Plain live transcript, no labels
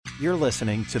You're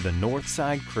listening to the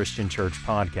Northside Christian Church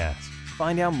podcast.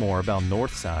 Find out more about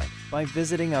Northside by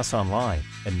visiting us online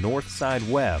at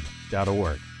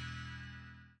northsideweb.org.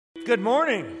 Good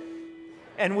morning,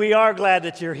 and we are glad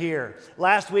that you're here.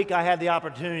 Last week I had the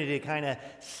opportunity to kind of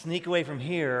sneak away from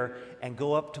here and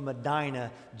go up to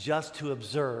Medina just to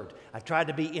observe. I tried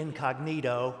to be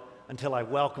incognito until I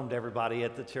welcomed everybody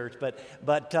at the church. But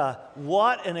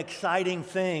what an exciting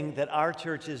thing that our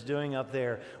church is doing up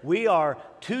there. We are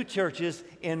two churches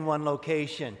in one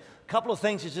location. A couple of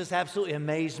things that just absolutely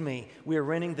amazed me. We are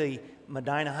renting the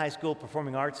Medina High School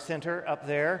Performing Arts Center up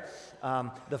there.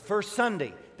 The first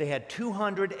Sunday, they had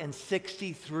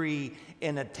 263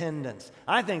 in attendance.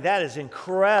 I think that is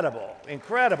incredible.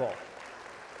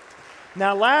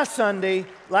 Now, last Sunday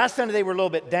they were a little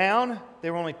bit down. They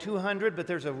were only 200, but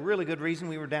there's a really good reason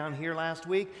we were down here last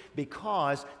week,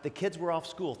 because the kids were off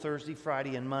school Thursday,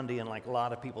 Friday, and Monday, and like a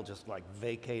lot of people just like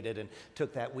vacated and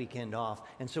took that weekend off.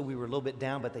 And so we were a little bit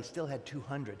down, but they still had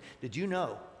 200. Did you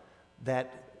know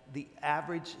that the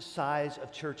average size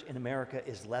of church in America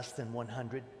is less than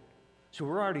 100? So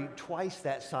we're already twice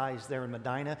that size there in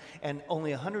Medina, and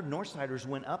only 100 Northsiders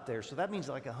went up there, so that means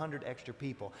like 100 extra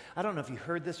people. I don't know if you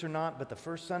heard this or not, but the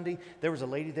first Sunday, there was a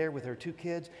lady there with her two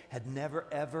kids, had never,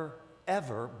 ever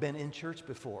been in church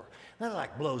before. That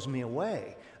like blows me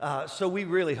away. So we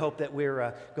really hope that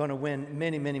we're going to win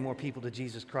many, many more people to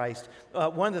Jesus Christ.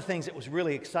 One of the things that was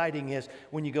really exciting is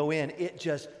when you go in, it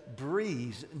just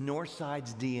breathes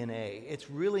Northside's DNA. It's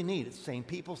really neat. It's the same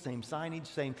people, same signage,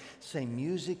 same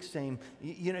music, same,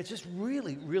 it just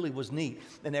really, really was neat.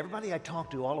 And everybody I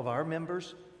talked to, all of our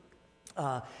members,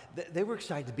 they were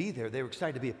excited to be there. They were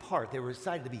excited to be a part. They were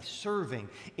excited to be serving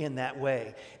in that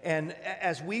way. And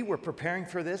as we were preparing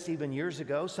for this, even years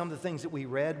ago, some of the things that we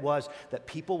read was that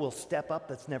people will step up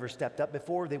that's never stepped up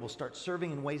before. They will start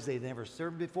serving in ways they've never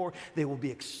served before. They will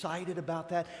be excited about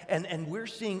that. And we're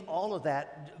seeing all of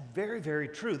that very, very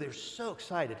true. They're so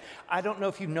excited. I don't know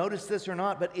if you've noticed this or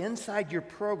not, but inside your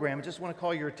program, I just want to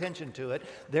call your attention to it,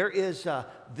 there is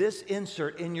this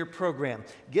insert in your program.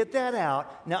 Get that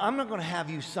out. Now, I'm not going to have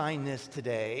you sign this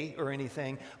today or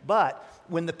anything, but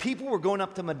when the people were going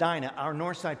up to Medina, our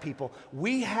Northside people,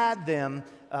 we had them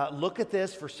look at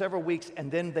this for several weeks, and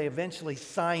then they eventually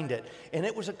signed it. And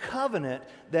it was a covenant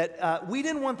that we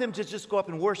didn't want them to just go up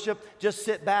and worship, just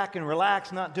sit back and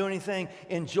relax, not do anything,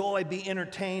 enjoy, be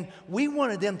entertained. We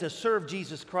wanted them to serve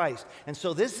Jesus Christ. And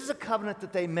so this is a covenant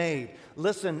that they made.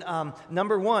 Listen,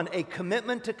 number one, a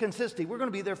commitment to consistency. We're going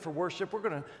to be there for worship. We're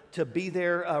going to be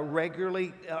there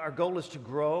regularly. Our goal is to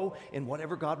grow in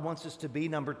whatever God wants us to be.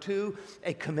 Number two,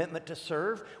 a commitment to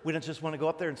serve. We don't just want to go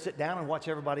up there and sit down and watch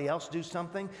everybody else do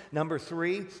something. Number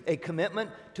three, a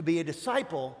commitment to be a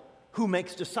disciple who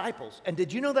makes disciples. And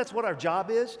did you know that's what our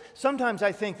job is? Sometimes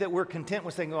I think that we're content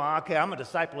with saying, oh, okay, I'm a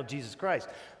disciple of Jesus Christ.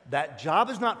 That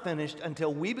job is not finished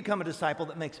until we become a disciple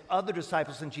that makes other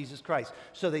disciples in Jesus Christ.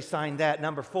 So they signed that.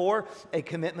 Number four, a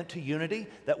commitment to unity,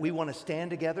 that we want to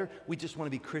stand together. We just want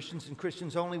to be Christians and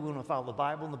Christians only. We want to follow the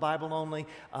Bible and the Bible only.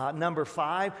 Number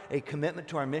five, a commitment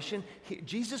to our mission.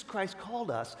 Jesus Christ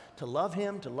called us to love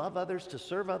Him, to love others, to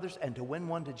serve others, and to win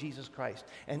one to Jesus Christ.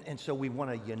 And so we want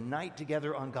to unite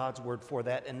together on God's word for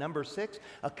that. And number six,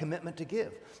 a commitment to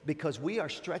give, because we are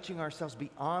stretching ourselves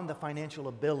beyond the financial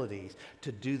abilities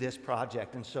to do this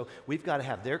project. And so we've got to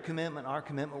have their commitment, our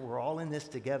commitment. We're all in this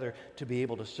together to be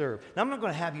able to serve. Now, I'm not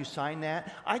going to have you sign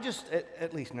that. I just,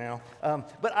 at least now,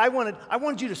 but I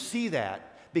wanted you to see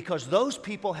that, because those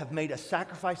people have made a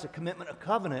sacrifice, a commitment, a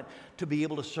covenant to be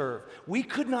able to serve. We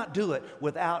could not do it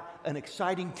without an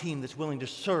exciting team that's willing to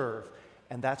serve,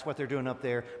 and that's what they're doing up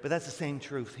there. But that's the same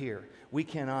truth here. We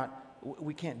can't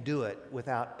do it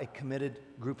without a committed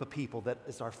group of people that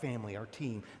is our family, our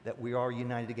team, that we are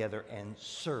united together and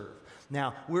serve.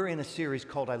 Now, we're in a series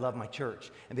called I Love My Church,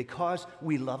 and because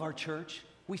we love our church,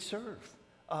 we serve.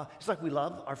 It's like we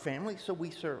love our family, so we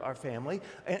serve our family.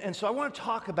 And so I want to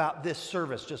talk about this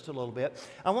service just a little bit.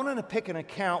 I want to pick an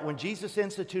account when Jesus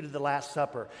instituted the Last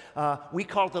Supper. We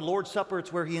call it the Lord's Supper.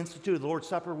 It's where He instituted the Lord's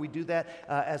Supper. We do that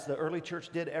as the early church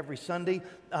did every Sunday.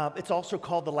 It's also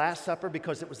called the Last Supper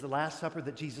because it was the Last Supper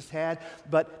that Jesus had.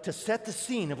 But to set the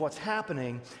scene of what's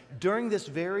happening during this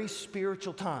very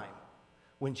spiritual time,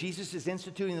 when Jesus is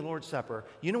instituting the Lord's Supper,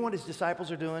 you know what His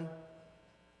disciples are doing?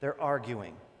 They're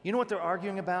arguing. You know what they're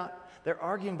arguing about? They're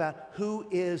arguing about who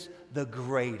is the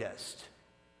greatest.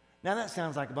 Now that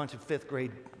sounds like a bunch of fifth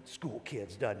grade school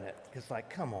kids, doesn't it? It's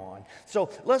like, come on. So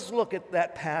let's look at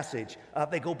that passage.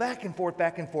 They go back and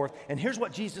forth, and here's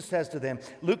what Jesus says to them.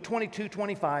 Luke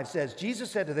 22:25 says,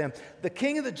 Jesus said to them, "The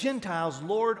King of the Gentiles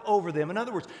lord over them." In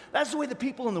other words, that's the way the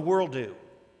people in the world do.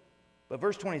 But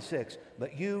verse 26,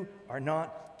 but you are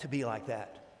not to be like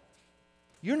that.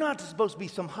 You're not supposed to be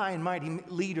some high and mighty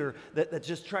leader that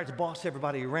just tries to boss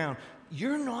everybody around.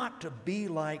 You're not to be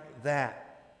like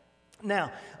that.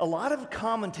 Now, a lot of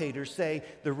commentators say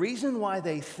the reason why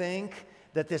they think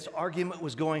that this argument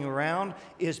was going around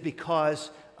is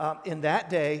because in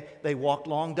that day, they walked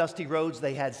long, dusty roads.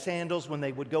 They had sandals. When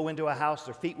they would go into a house,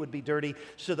 their feet would be dirty.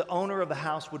 So the owner of the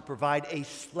house would provide a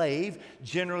slave,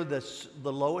 generally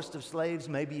the lowest of slaves,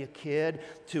 maybe a kid,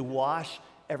 to wash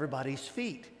everybody's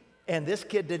feet. And this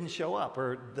kid didn't show up,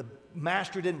 or the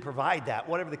master didn't provide that,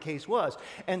 whatever the case was.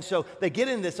 And so they get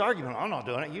in this argument, I'm not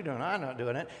doing it, you're doing it, I'm not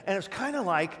doing it. And it's kind of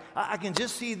like, I can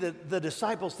just see the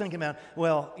disciples thinking about,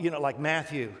 well, like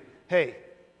Matthew, hey,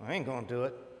 I ain't going to do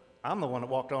it. I'm the one that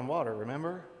walked on water,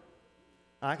 remember?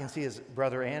 I can see his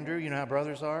brother Andrew, you know how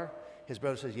brothers are? His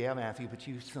brother says, yeah, Matthew, but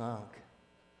you sunk.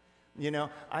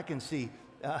 I can see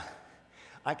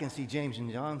James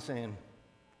and John saying,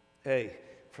 hey,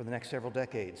 for the next several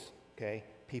decades, okay,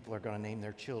 people are going to name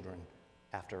their children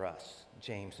after us,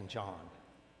 James and John.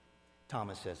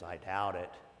 Thomas says, I doubt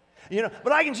it.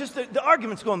 But I can just, the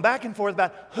argument's going back and forth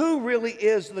about who really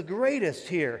is the greatest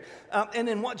here. And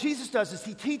then what Jesus does is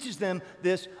he teaches them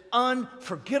this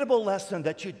unforgettable lesson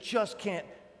that you just can't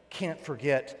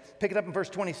forget. Pick it up in verse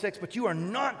 26, but you are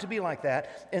not to be like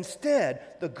that. Instead,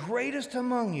 the greatest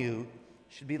among you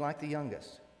should be like the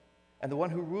youngest, and the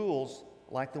one who rules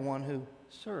like the one who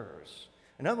serves.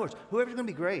 In other words, whoever's going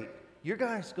to be great, your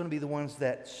guys are going to be the ones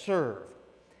that serve.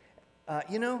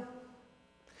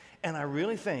 And I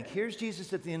really think, here's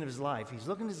Jesus at the end of his life. He's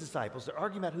looking at his disciples. They're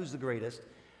arguing about who's the greatest.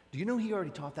 Do you know he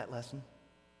already taught that lesson?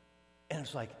 And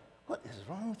it's like, what is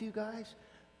wrong with you guys?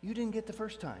 You didn't get the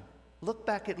first time. Look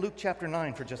back at Luke chapter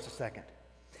 9 for just a second.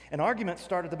 An argument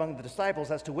started among the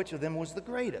disciples as to which of them was the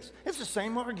greatest. It's the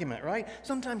same argument, right?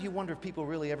 Sometimes you wonder if people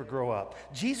really ever grow up.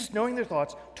 Jesus, knowing their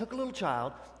thoughts, took a little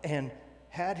child and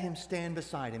had him stand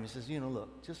beside him. He says,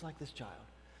 look, just like this child,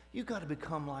 you've got to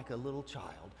become like a little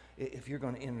child if you're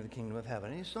going to enter the kingdom of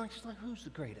heaven. And it's like, who's the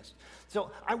greatest?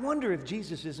 So I wonder if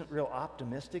Jesus isn't real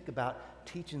optimistic about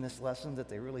teaching this lesson that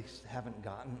they really haven't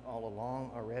gotten all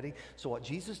along already. So what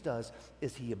Jesus does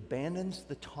is he abandons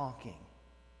the talking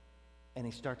and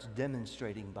he starts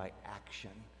demonstrating by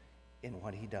action in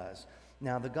what he does.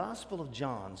 Now, the Gospel of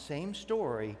John, same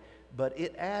story, but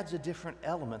it adds a different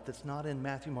element that's not in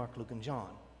Matthew, Mark, Luke, and John.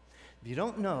 If you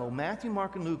don't know, Matthew,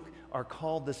 Mark, and Luke are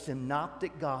called the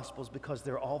Synoptic Gospels because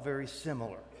they're all very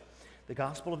similar. The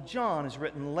Gospel of John is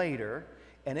written later,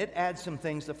 and it adds some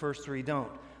things the first three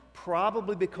don't.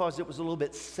 Probably because it was a little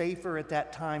bit safer at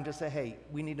that time to say, hey,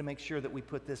 we need to make sure that we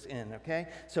put this in, okay?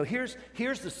 So here's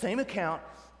the same account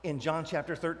in John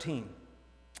chapter 13.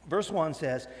 Verse 1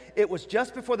 says, it was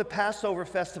just before the Passover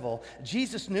festival.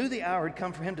 Jesus knew the hour had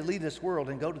come for him to leave this world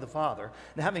and go to the Father.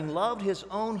 And having loved his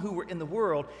own who were in the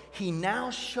world, he now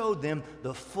showed them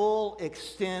the full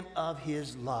extent of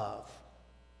his love.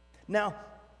 Now,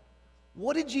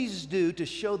 what did Jesus do to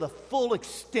show the full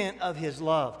extent of his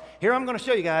love? Here I'm going to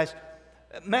show you guys.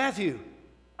 Matthew,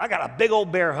 I got a big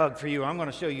old bear hug for you. I'm going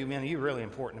to show you, man, you're really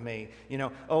important to me.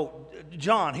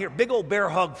 John, here, big old bear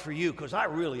hug for you because I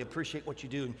really appreciate what you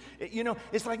do.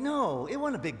 It's like, no, it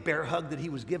wasn't a big bear hug that he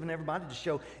was giving everybody to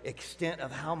show extent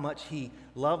of how much he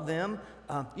loved them.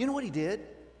 You know what he did?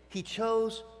 He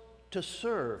chose to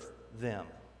serve them.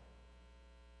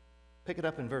 Pick it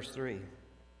up in verse 3.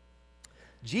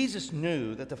 Jesus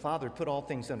knew that the Father had put all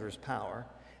things under his power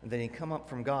and that he'd come up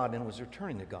from God and was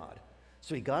returning to God.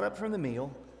 So he got up from the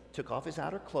meal, took off his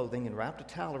outer clothing, and wrapped a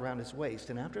towel around his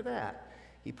waist. And after that,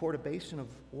 he poured a basin of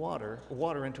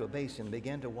water into a basin and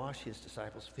began to wash his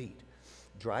disciples' feet,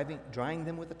 drying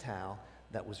them with a towel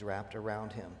that was wrapped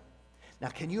around him. Now,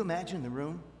 can you imagine the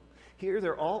room? Here,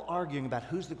 they're all arguing about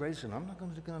who's the greatest, and I'm not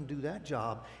going to do that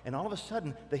job. And all of a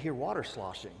sudden, they hear water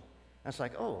sloshing. And it's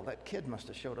like, oh, that kid must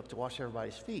have showed up to wash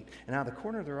everybody's feet. And out of the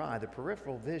corner of their eye, the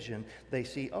peripheral vision, they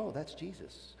see, oh, that's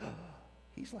Jesus.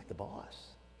 He's like the boss.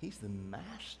 He's the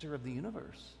master of the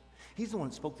universe. He's the one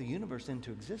that spoke the universe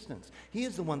into existence. He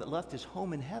is the one that left his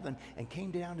home in heaven and came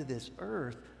down to this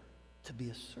earth to be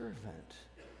a servant.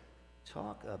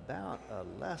 Talk about a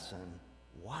lesson.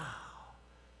 Wow.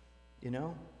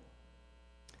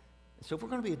 So if we're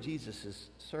going to be a Jesus'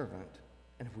 servant,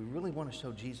 and if we really want to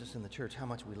show Jesus in the church how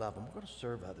much we love him, we're going to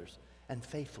serve others and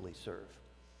faithfully serve.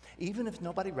 Even if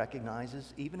nobody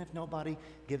recognizes, even if nobody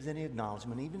gives any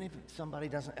acknowledgement, even if somebody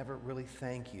doesn't ever really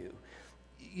thank you.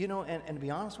 And to be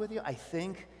honest with you, I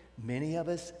think many of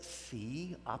us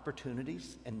see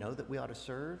opportunities and know that we ought to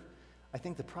serve. I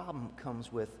think the problem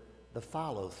comes with the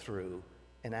follow-through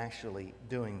and actually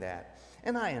doing that.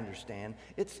 And I understand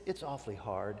it's awfully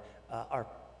hard. Our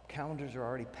calendars are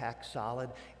already packed solid,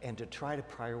 and to try to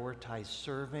prioritize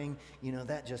serving,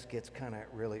 that just gets kind of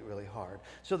really, really hard.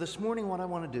 So this morning, what I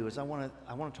want to do is I want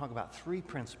to talk about 3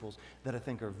 principles that I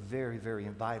think are very, very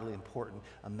vitally important,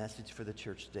 a message for the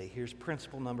church today. Here's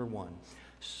principle number 1.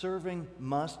 Serving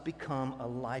must become a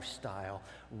lifestyle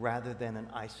rather than an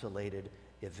isolated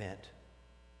event.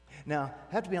 Now,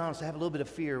 I have to be honest, I have a little bit of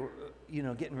fear,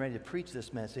 getting ready to preach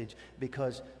this message,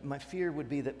 because my fear would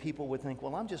be that people would think,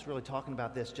 well, I'm just really talking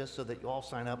about this just so that you all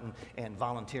sign up and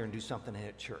volunteer and do something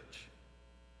at church.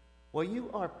 Well, you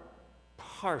are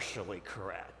partially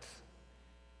correct.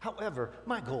 However,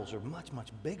 my goals are much, much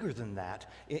bigger than that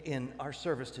in our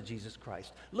service to Jesus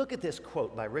Christ. Look at this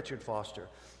quote by Richard Foster.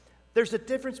 There's a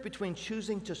difference between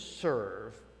choosing to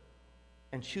serve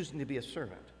and choosing to be a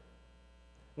servant.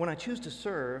 When I choose to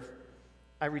serve,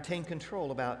 I retain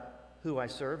control about who I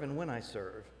serve and when I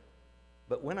serve.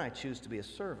 But when I choose to be a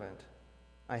servant,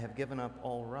 I have given up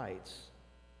all rights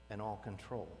and all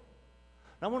control.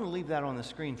 Now, I want to leave that on the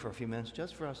screen for a few minutes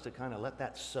just for us to kind of let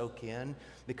that soak in,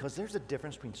 because there's a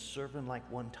difference between serving like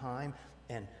one time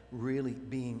and really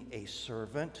being a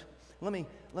servant. Let me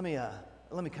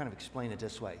kind of explain it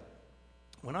this way.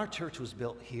 When our church was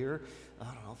built here,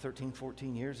 13,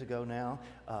 14 years ago now,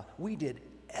 we did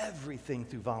everything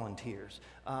through volunteers.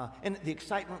 And the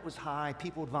excitement was high.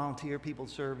 People would volunteer, people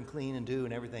would serve and clean and do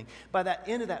and everything. By the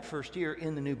end of that first year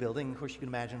in the new building, of course you can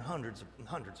imagine hundreds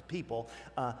of people,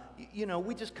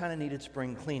 we just kind of needed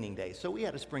spring cleaning day. So we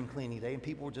had a spring cleaning day, and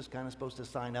people were just kind of supposed to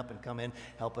sign up and come in,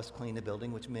 help us clean the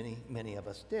building, which many of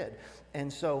us did.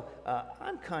 And so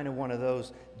I'm kind of one of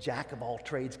those jack of all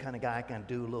trades kind of guy. I can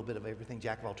do a little bit of everything,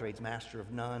 jack of all trades, master of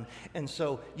none. And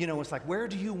so, it's like, where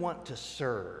do you want to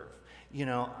serve?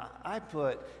 I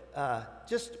put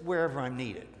just wherever I'm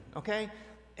needed, okay?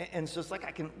 And so it's like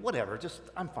I can, whatever,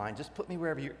 I'm fine. Just put me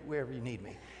wherever you need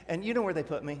me. And you know where they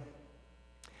put me?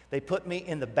 They put me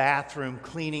in the bathroom,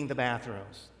 cleaning the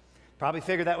bathrooms. Probably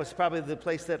figured that was probably the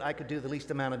place that I could do the least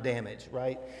amount of damage,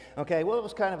 right? Okay, well, it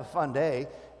was kind of a fun day.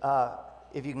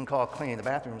 If you can call cleaning the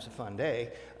bathrooms a fun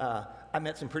day. I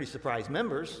met some pretty surprised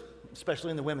members,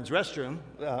 especially in the women's restroom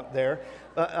there.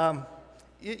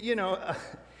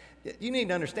 You need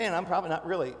to understand, I'm probably not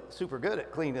really super good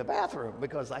at cleaning the bathroom,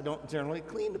 because I don't generally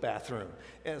clean the bathroom.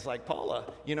 And it's like,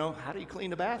 Paula, how do you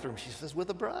clean the bathroom? She says, with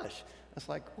a brush. It's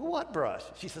like, well, what brush?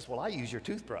 She says, well, I use your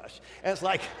toothbrush. And it's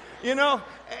like,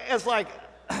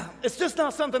 it's just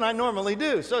not something I normally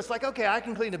do. So it's like, okay, I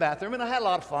can clean the bathroom. And I had a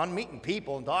lot of fun meeting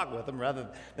people and talking with them rather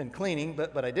than cleaning,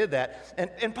 but I did that.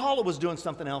 And Paula was doing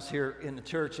something else here in the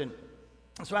church, and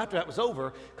so after that was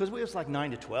over, because we was like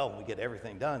 9 to 12 and we get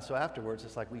everything done. So afterwards,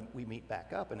 it's like we meet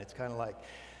back up, and it's kind of like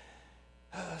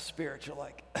spiritual,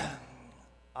 like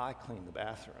I clean the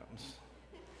bathrooms.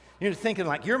 You're thinking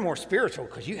like you're more spiritual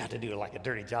because you have to do like a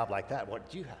dirty job like that. What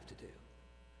did you have to do?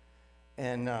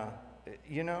 And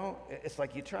it's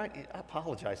like I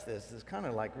apologize this. It's kind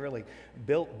of like really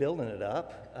building it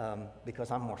up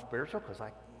because I'm more spiritual because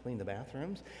I clean the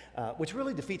bathrooms, which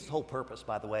really defeats the whole purpose,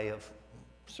 by the way, of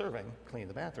serving, clean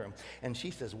the bathroom. And she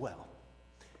says, well,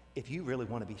 if you really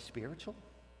want to be spiritual,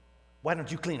 why don't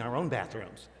you clean our own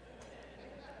bathrooms?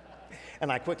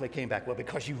 And I quickly came back, well,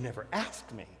 because you never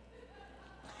asked me.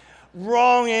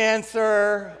 Wrong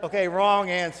answer. Okay, wrong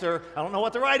answer. I don't know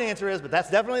what the right answer is, but that's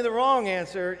definitely the wrong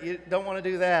answer. You don't want to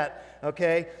do that,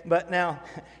 okay? But now,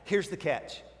 here's the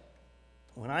catch.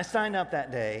 When I signed up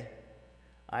that day,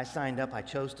 I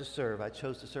chose to serve. I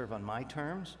chose to serve on my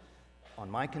terms,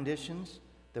 on my conditions.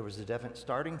 There was a definite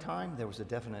starting time. There was a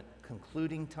definite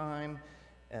concluding time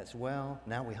as well.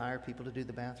 Now we hire people to do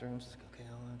the bathrooms. It's like, okay,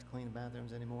 I don't have to clean the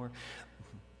bathrooms anymore.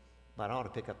 But I ought to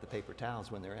pick up the paper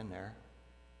towels when they're in there.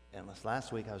 And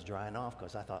last week I was drying off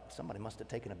because I thought somebody must have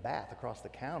taken a bath across the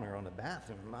counter on the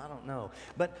bathroom. I don't know.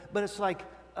 But it's like,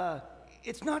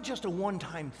 it's not just a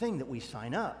one-time thing that we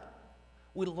sign up.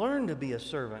 We learn to be a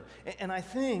servant. And I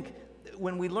think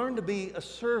when we learn to be a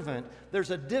servant,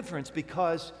 there's a difference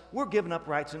because we're giving up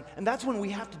rights. And that's when we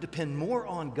have to depend more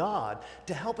on God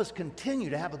to help us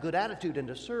continue to have a good attitude and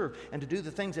to serve and to do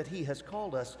the things that He has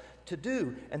called us to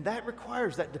do. And that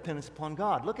requires that dependence upon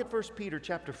God. Look at 1 Peter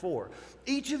chapter 4.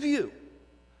 Each of you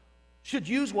should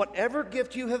use whatever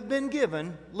gift you have been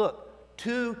given,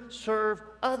 to serve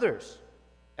others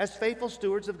as faithful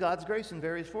stewards of God's grace in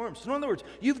various forms. So in other words,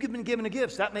 you've been given a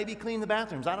gift. That may be clean the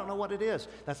bathrooms. I don't know what it is.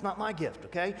 That's not my gift,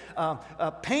 okay?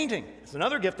 Painting. It's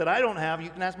another gift that I don't have. You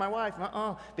can ask my wife.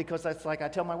 Because that's like I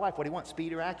tell my wife, what do you want,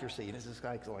 speed or accuracy? And it's just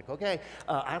like okay,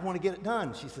 I want to get it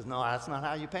done. She says, no, that's not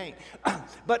how you paint.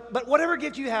 But whatever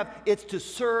gift you have, it's to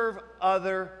serve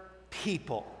other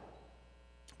people.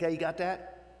 Okay, you got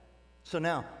that? So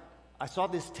now, I saw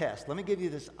this test. Let me give you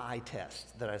this eye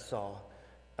test that I saw.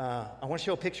 I want to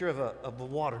show a picture of a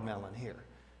watermelon here.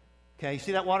 Okay, you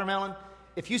see that watermelon?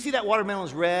 If you see that watermelon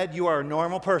is red, you are a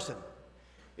normal person.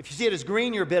 If you see it as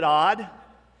green, you're a bit odd.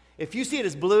 If you see it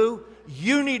as blue,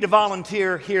 you need to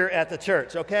volunteer here at the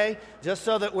church, okay? Just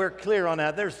so that we're clear on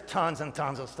that. There's tons and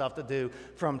tons of stuff to do,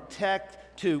 from tech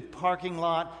to parking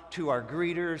lot, to our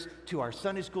greeters, to our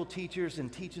Sunday school teachers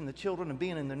and teaching the children and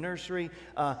being in the nursery.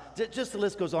 Just the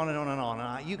list goes on and on and on.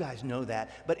 And you guys know that.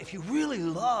 But if you really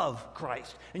love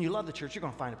Christ and you love the church, you're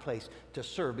going to find a place to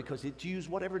serve, because it's use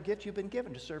whatever gift you've been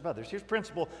given to serve others. Here's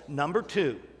principle number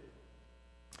 2.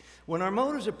 When our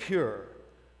motives are pure,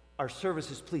 our service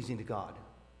is pleasing to God.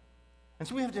 And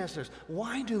so we have to ask ourselves,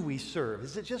 why do we serve?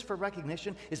 Is it just for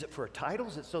recognition? Is it for a title?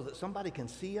 Is it so that somebody can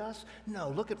see us? No,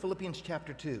 look at Philippians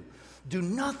chapter 2. Do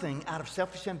nothing out of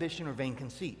selfish ambition or vain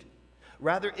conceit.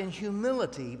 Rather, in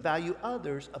humility, value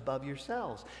others above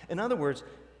yourselves. In other words,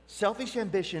 selfish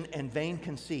ambition and vain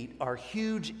conceit are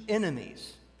huge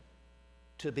enemies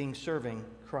to serving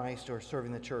Christ or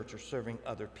serving the church or serving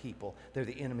other people. They're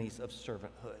the enemies of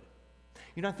servanthood.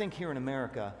 You know, I think here in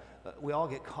America, we all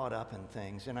get caught up in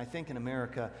things. And I think in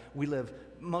America,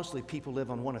 mostly people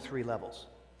live on one of 3 levels.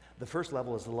 The first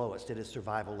level is the lowest. It is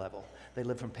survival level. They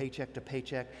live from paycheck to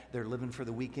paycheck. They're living for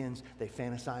the weekends. They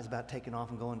fantasize about taking off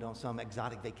and going on some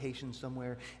exotic vacation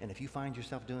somewhere. And if you find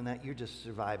yourself doing that, you're just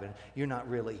surviving. You're not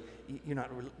really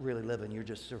living. You're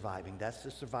just surviving. That's the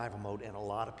survival mode, and a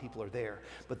lot of people are there.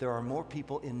 But there are more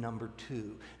people in number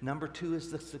 2. Number 2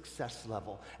 is the success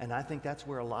level. And I think that's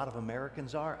where a lot of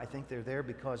Americans are. I think they're there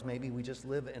because maybe we just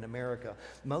live in America.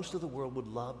 Most of the world would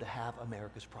love to have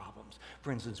America's problems.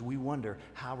 For instance, we wonder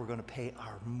how we're going to pay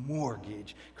our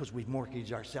mortgage because we've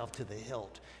mortgaged ourselves to the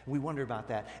hilt. We wonder about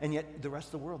that. And yet the rest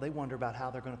of the world, they wonder about how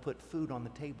they're going to put food on the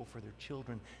table for their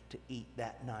children to eat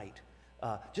that night.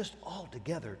 Just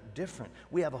altogether different.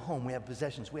 We have a home, we have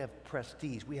possessions, we have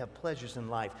prestige, we have pleasures in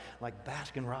life like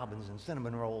Baskin-Robbins and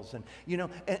cinnamon rolls,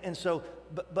 and so,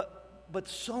 but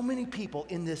so many people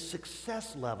in this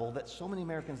success level that so many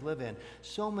Americans live in,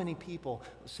 so many people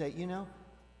say,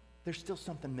 there's still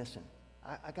something missing.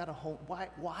 I got a home.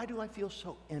 Why do I feel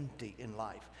so empty in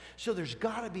life? So there's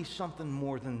got to be something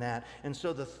more than that. And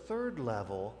so the third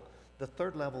level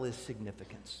is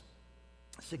significance.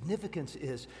 Significance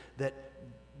is that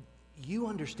you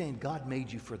understand God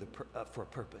made you for a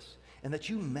purpose, and that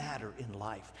you matter in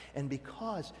life. And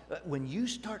because when you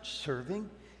start serving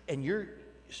and you're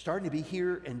starting to be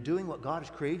here and doing what God has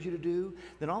created you to do,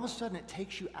 then all of a sudden it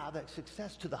takes you out of that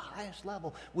success to the highest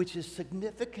level, which is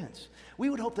significance. We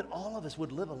would hope that all of us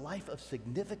would live a life of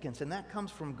significance, and that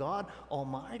comes from God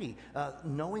Almighty,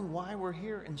 knowing why we're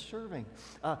here and serving.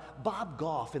 Bob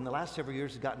Goff, in the last several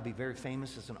years, has gotten to be very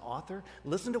famous as an author.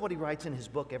 Listen to what he writes in his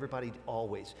book, Everybody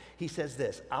Always. He says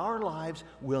this: our lives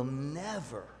will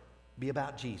never be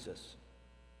about Jesus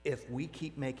if we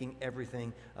keep making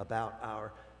everything about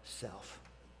ourselves.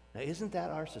 Now, isn't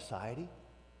that our society?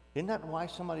 Isn't that why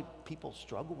so many people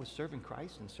struggle with serving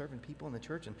Christ and serving people in the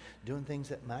church and doing things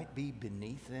that might be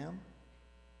beneath them?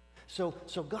 So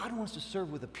God wants to serve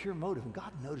with a pure motive, and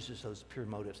God notices those pure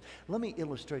motives. Let me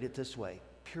illustrate it this way.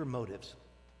 Pure motives.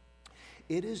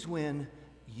 It is when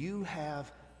you have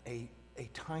a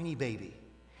tiny baby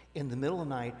in the middle of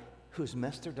the night who's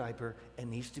messed their diaper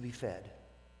and needs to be fed.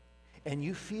 And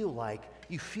you feel like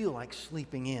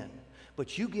sleeping in.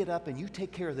 But you get up and you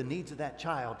take care of the needs of that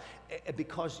child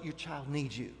because your child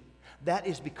needs you. That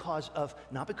is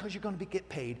not because you're going to get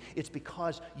paid. It's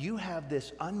because you have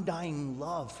this undying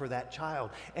love for that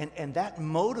child. And that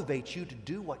motivates you to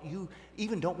do what you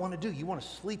even don't want to do. You want to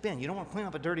sleep in. You don't want to clean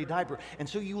up a dirty diaper. And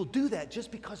so you will do that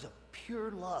just because of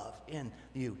pure love in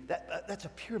you. That's a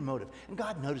pure motive. And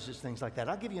God notices things like that.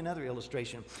 I'll give you another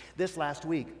illustration. This last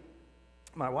week,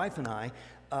 my wife and I,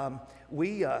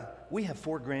 we have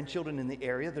 4 grandchildren in the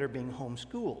area that are being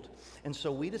homeschooled. And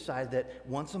so we decided that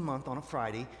once a month on a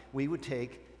Friday, we would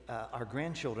take our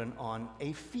grandchildren on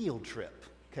a field trip.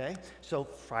 Okay? So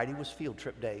Friday was field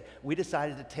trip day. We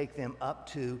decided to take them up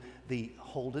to the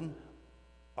Holden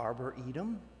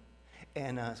Arboretum.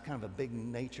 And it's kind of a big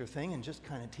nature thing, and just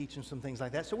kind of teach them some things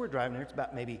like that. So we're driving there. It's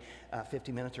about maybe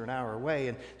 50 minutes or an hour away.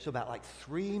 And so about like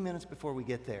 3 minutes before we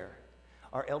get there,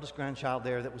 our eldest grandchild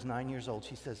there that was 9 years old,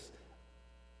 she says,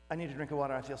 I need a drink of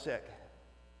water, I feel sick.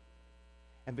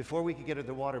 And before we could get her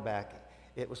the water back,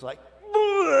 it was like,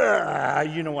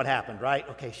 you know what happened, right?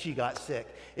 Okay, she got sick.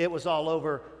 It was all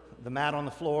over the mat on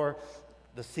the floor.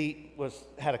 The seat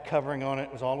had a covering on it.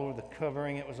 It was all over the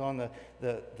covering. It was on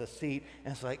the seat.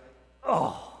 And it's like,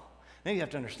 oh. Now you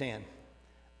have to understand,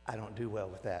 I don't do well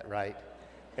with that, right?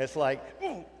 It's like,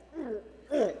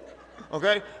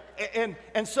 okay?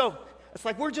 And so it's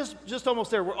like we're just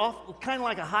almost there. We're off, kind of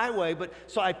like a highway, but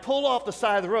so I pull off the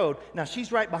side of the road. Now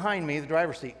she's right behind me, the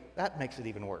driver's seat. That makes it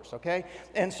even worse, okay?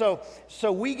 And so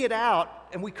we get out,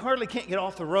 and we hardly can't get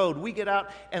off the road. We get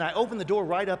out, and I open the door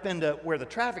right up into where the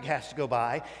traffic has to go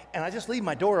by, and I just leave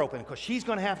my door open because she's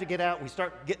going to have to get out. We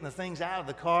start getting the things out of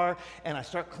the car, and I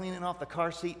start cleaning off the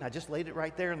car seat, and I just laid it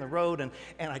right there in the road, and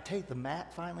I take the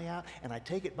mat finally out, and I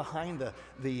take it behind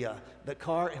the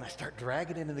car, and I start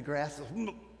dragging it into the grass.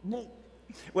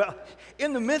 Well,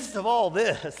 in the midst of all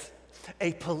this,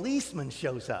 a policeman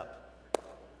shows up.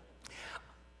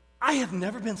 I have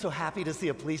never been so happy to see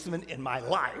a policeman in my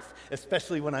life,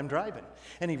 especially when I'm driving.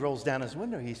 And he rolls down his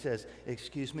window. He says,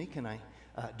 excuse me,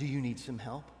 do you need some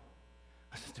help?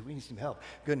 I said, do we need some help?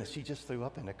 Goodness, she just threw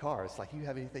up in the car. It's like, you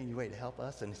have anything you wait to help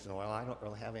us? And he said, well, I don't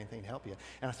really have anything to help you.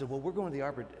 And I said, well, we're going to the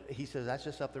Arbor. He says, that's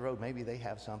just up the road. Maybe they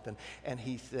have something. And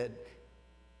he said,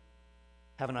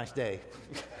 have a nice day.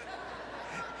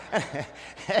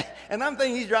 And I'm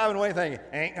thinking he's driving away thinking,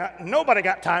 nobody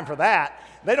got time for that.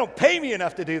 They don't pay me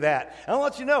enough to do that. And I'll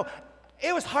let you know,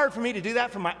 it was hard for me to do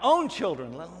that for my own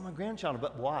children, let alone my grandchildren.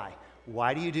 But why?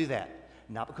 Why do you do that?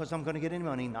 Not because I'm going to get any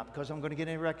money, not because I'm going to get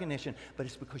any recognition, but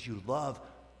it's because you love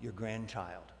your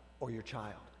grandchild or your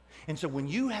child. And so when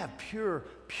you have pure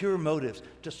motives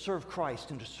to serve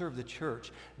Christ and to serve the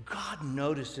church, God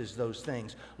notices those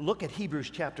things. Look at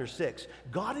Hebrews chapter 6.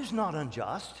 God is not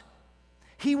unjust.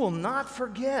 He will not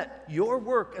forget your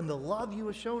work and the love you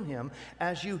have shown him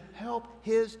as you help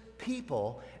his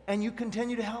people and you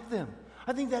continue to help them.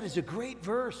 I think that is a great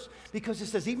verse because it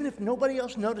says even if nobody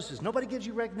else notices, nobody gives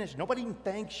you recognition, nobody even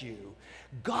thanks you,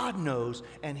 God knows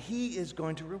and he is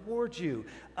going to reward you.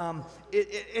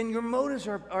 And your motives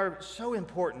are so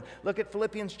important. Look at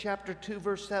Philippians chapter 2,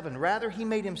 verse 7. Rather, he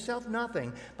made himself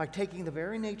nothing by taking the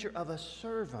very nature of a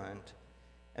servant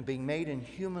and being made in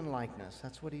human likeness.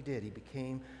 That's what he did. He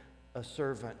became a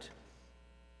servant.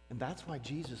 And that's why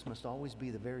Jesus must always be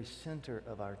the very center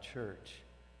of our church,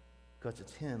 because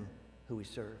it's him who we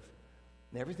serve.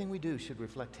 And everything we do should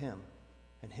reflect him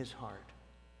and his heart.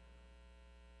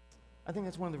 I think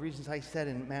that's one of the reasons I said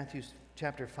in Matthew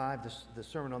chapter 5, the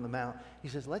Sermon on the Mount, he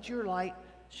says, let your light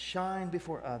shine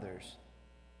before others,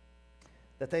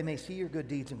 that they may see your good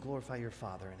deeds and glorify your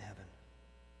Father in heaven.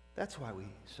 That's why we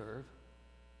serve.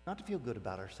 Not to feel good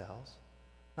about ourselves,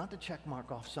 not to check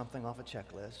mark off something off a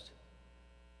checklist,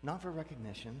 not for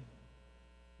recognition,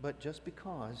 but just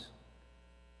because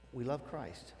we love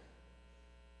Christ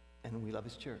and we love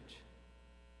his church.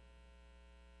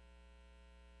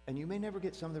 And you may never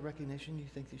get some of the recognition you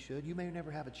think you should. You may never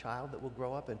have a child that will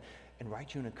grow up and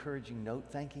write you an encouraging note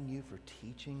thanking you for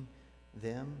teaching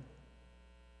them,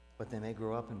 but they may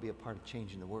grow up and be a part of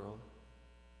changing the world.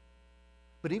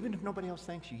 But even if nobody else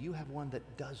thanks you, you have one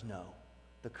that does know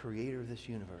the creator of this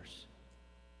universe,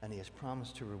 and he has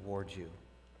promised to reward you.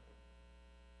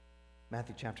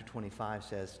 Matthew chapter 25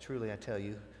 says, truly I tell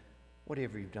you,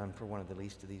 whatever you've done for one of the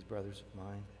least of these brothers of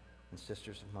mine and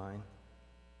sisters of mine,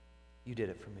 you did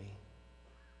it for me.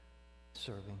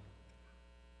 Serving.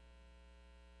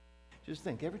 Just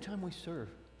think, every time we serve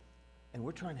and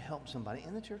we're trying to help somebody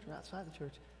in the church or outside the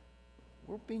church,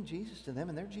 we're being Jesus to them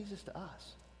and they're Jesus to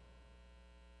us.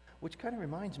 Which kind of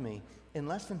reminds me, in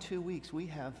less than 2 weeks, we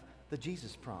have the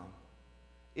Jesus Prom.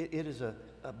 It is a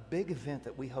big event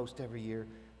that we host every year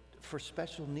for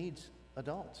special needs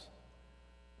adults,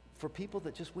 for people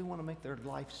that we want to make their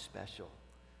life special.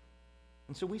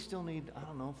 And so we still need,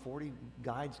 40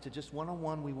 guides to just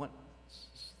one-on-one. We want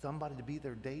somebody to be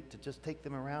their date, to just take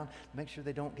them around, make sure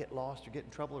they don't get lost or get in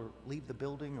trouble or leave the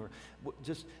building or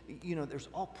just, there's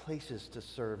all places to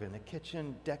serve in a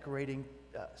kitchen, decorating,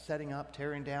 setting up,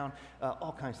 tearing down,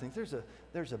 all kinds of things.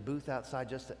 There's a booth outside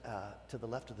just to the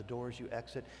left of the door as you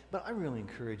exit. But I really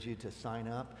encourage you to sign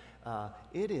up.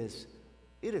 It is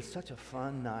such a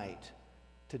fun night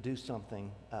to do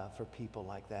something for people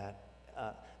like that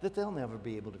they'll never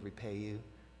be able to repay you.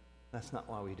 That's not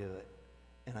why we do it.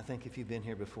 And I think if you've been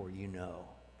here before, you know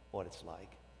what it's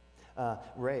like.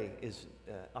 Ray is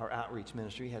our outreach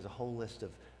ministry. He has a whole list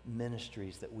of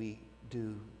ministries that we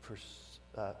do for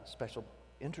special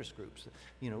interest groups.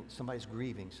 Somebody's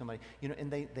grieving,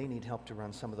 and they need help to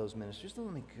run some of those ministries. So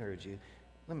let me encourage you,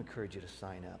 let me encourage you to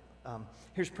sign up.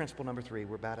 Here's principle number 3.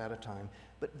 We're about out of time.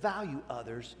 But value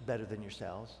others better than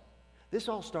yourselves. This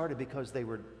all started because they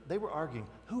were arguing,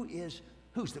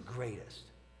 who's the greatest?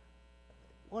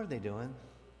 What are they doing?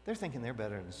 They're thinking they're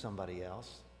better than somebody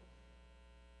else.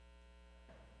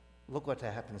 Look what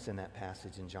happens in that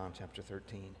passage in John chapter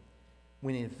 13.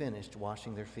 When he had finished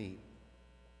washing their feet,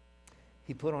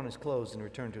 he put on his clothes and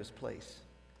returned to his place.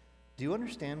 Do you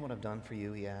understand what I've done for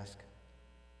you? He asked.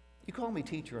 You call me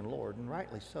teacher and Lord, and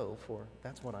rightly so, for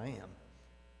that's what I am.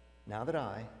 Now that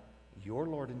I, your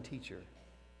Lord and teacher,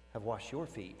 have washed your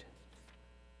feet,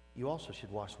 you also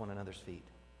should wash one another's feet.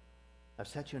 I've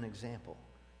set you an example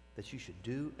that you should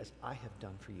do as I have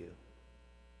done for you.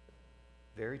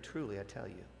 Very truly, I tell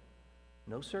you,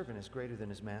 no servant is greater than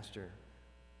his master,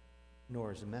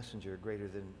 nor is a messenger greater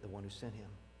than the one who sent him.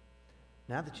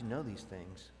 Now that you know these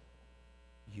things,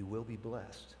 you will be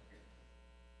blessed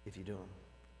if you do them.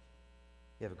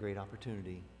 You have a great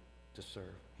opportunity to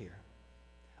serve here.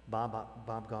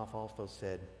 Bob Goff also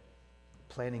said,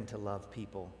 planning to love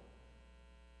people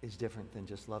is different than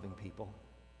just loving people.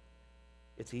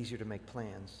 It's easier to make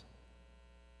plans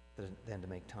than to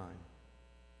make time.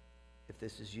 If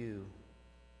this is you,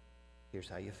 here's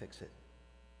how you fix it.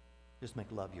 Just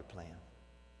make love your plan.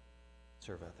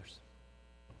 Serve others.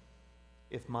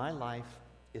 If my life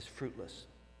is fruitless,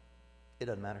 it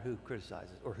doesn't matter who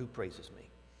criticizes or who praises me.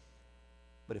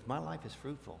 But if my life is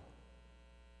fruitful,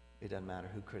 it doesn't matter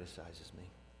who criticizes me.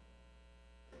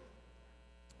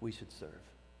 We should serve.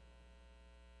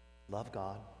 Love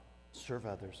God, serve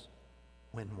others,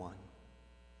 win one.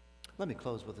 Let me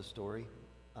close with a story.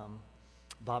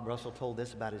 Bob Russell told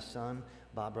this about his son.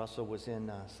 Bob Russell was in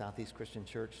Southeast Christian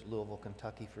Church, Louisville,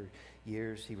 Kentucky for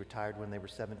years. He retired when they were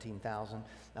 17,000.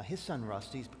 Now his son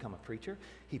Rusty's become a preacher.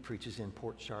 He preaches in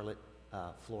Port Charlotte,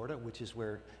 Florida, which is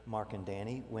where Mark and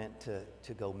Danny went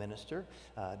to go minister.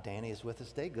 Danny is with us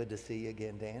today. Good to see you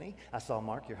again, Danny. I saw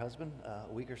Mark, your husband,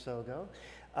 a week or so ago.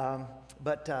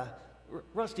 But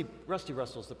Rusty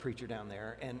Russell's the preacher down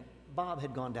there, and Bob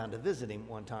had gone down to visit him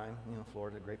one time. You know,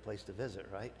 Florida, a great place to visit,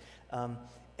 right?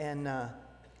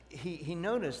 He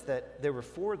noticed that there were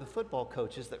 4 of the football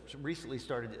coaches that recently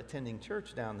started attending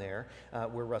church down there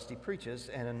where Rusty preaches,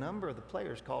 and a number of the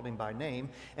players called him by name,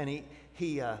 and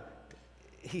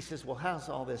he says, well, how's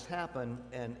all this happen?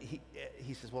 And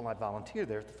he says, well, I volunteer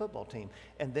there at the football team.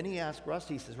 And then he asked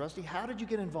Rusty, he says, Rusty, how did you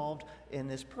get involved in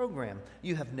this program?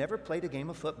 You have never played a game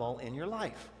of football in your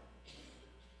life.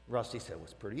 Rusty said, well,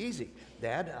 it's pretty easy.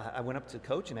 Dad, I went up to the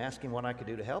coach and asked him what I could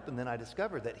do to help, and then I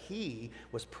discovered that he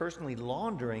was personally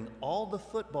laundering all the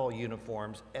football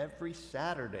uniforms every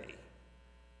Saturday.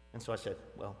 And so I said,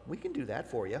 well, we can do that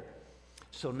for you.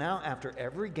 So now after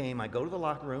every game, I go to the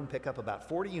locker room, pick up about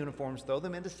 40 uniforms, throw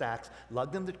them into sacks,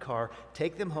 lug them to the car,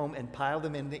 take them home, and pile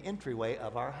them in the entryway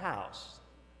of our house.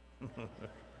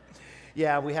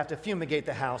 Yeah, we have to fumigate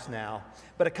the house now.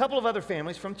 But a couple of other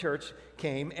families from church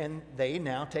came, and they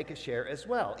now take a share as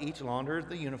well. Each launder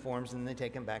the uniforms, and they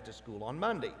take them back to school on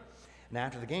Monday. And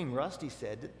after the game, Rusty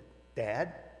said,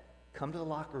 Dad, come to the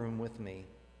locker room with me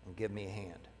and give me a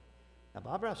hand. Now,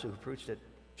 Bob Russell, who preached at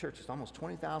churches, almost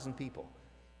 20,000 people.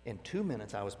 In 2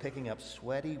 minutes, I was picking up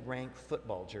sweaty, rank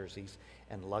football jerseys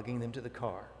and lugging them to the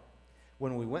car.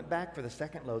 When we went back for the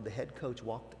second load, the head coach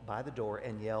walked by the door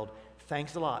and yelled,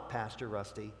 thanks a lot, Pastor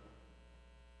Rusty.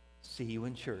 See you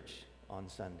in church on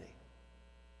Sunday.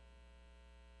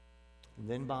 And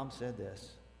then Bob said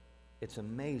this, it's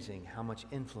amazing how much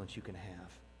influence you can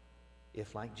have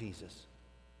if, like Jesus,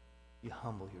 you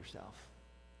humble yourself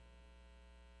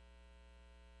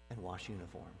and wash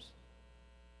uniforms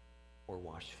or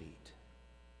wash feet.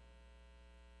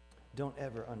 Don't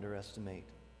ever underestimate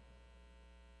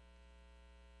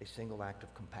a single act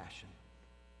of compassion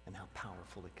and how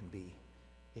powerful it can be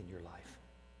in your life.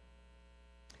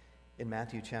 In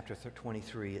Matthew chapter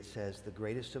 23, it says, the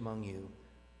greatest among you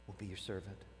will be your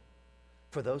servant.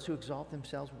 For those who exalt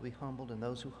themselves will be humbled, and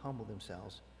those who humble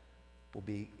themselves will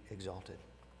be exalted.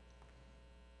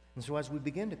 And so as we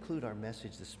begin to conclude our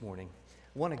message this morning,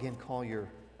 I want to again call your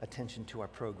attention to our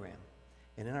program.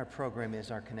 And in our program is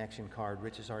our connection card.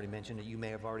 Rich has already mentioned it. You may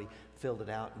have already filled it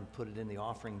out and put it in the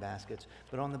offering baskets.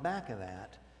 But on the back of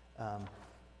that,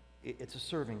 it's a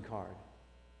serving card.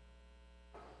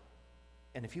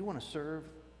 And if you want to serve,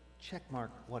 check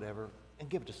mark whatever and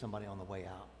give it to somebody on the way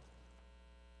out.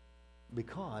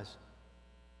 Because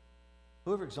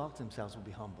whoever exalts themselves will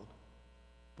be humbled.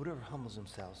 Whoever humbles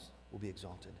themselves will be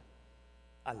exalted.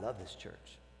 I love this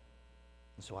church,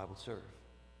 and so I will serve.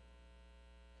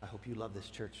 I hope you love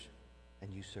this church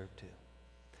and you serve too.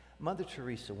 Mother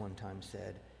Teresa one time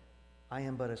said, I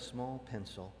am but a small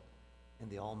pencil in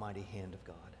the almighty hand of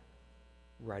God,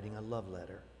 writing a love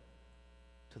letter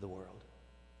to the world.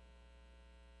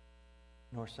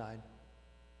 Northside,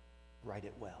 write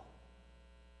it well.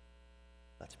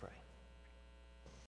 Let's pray.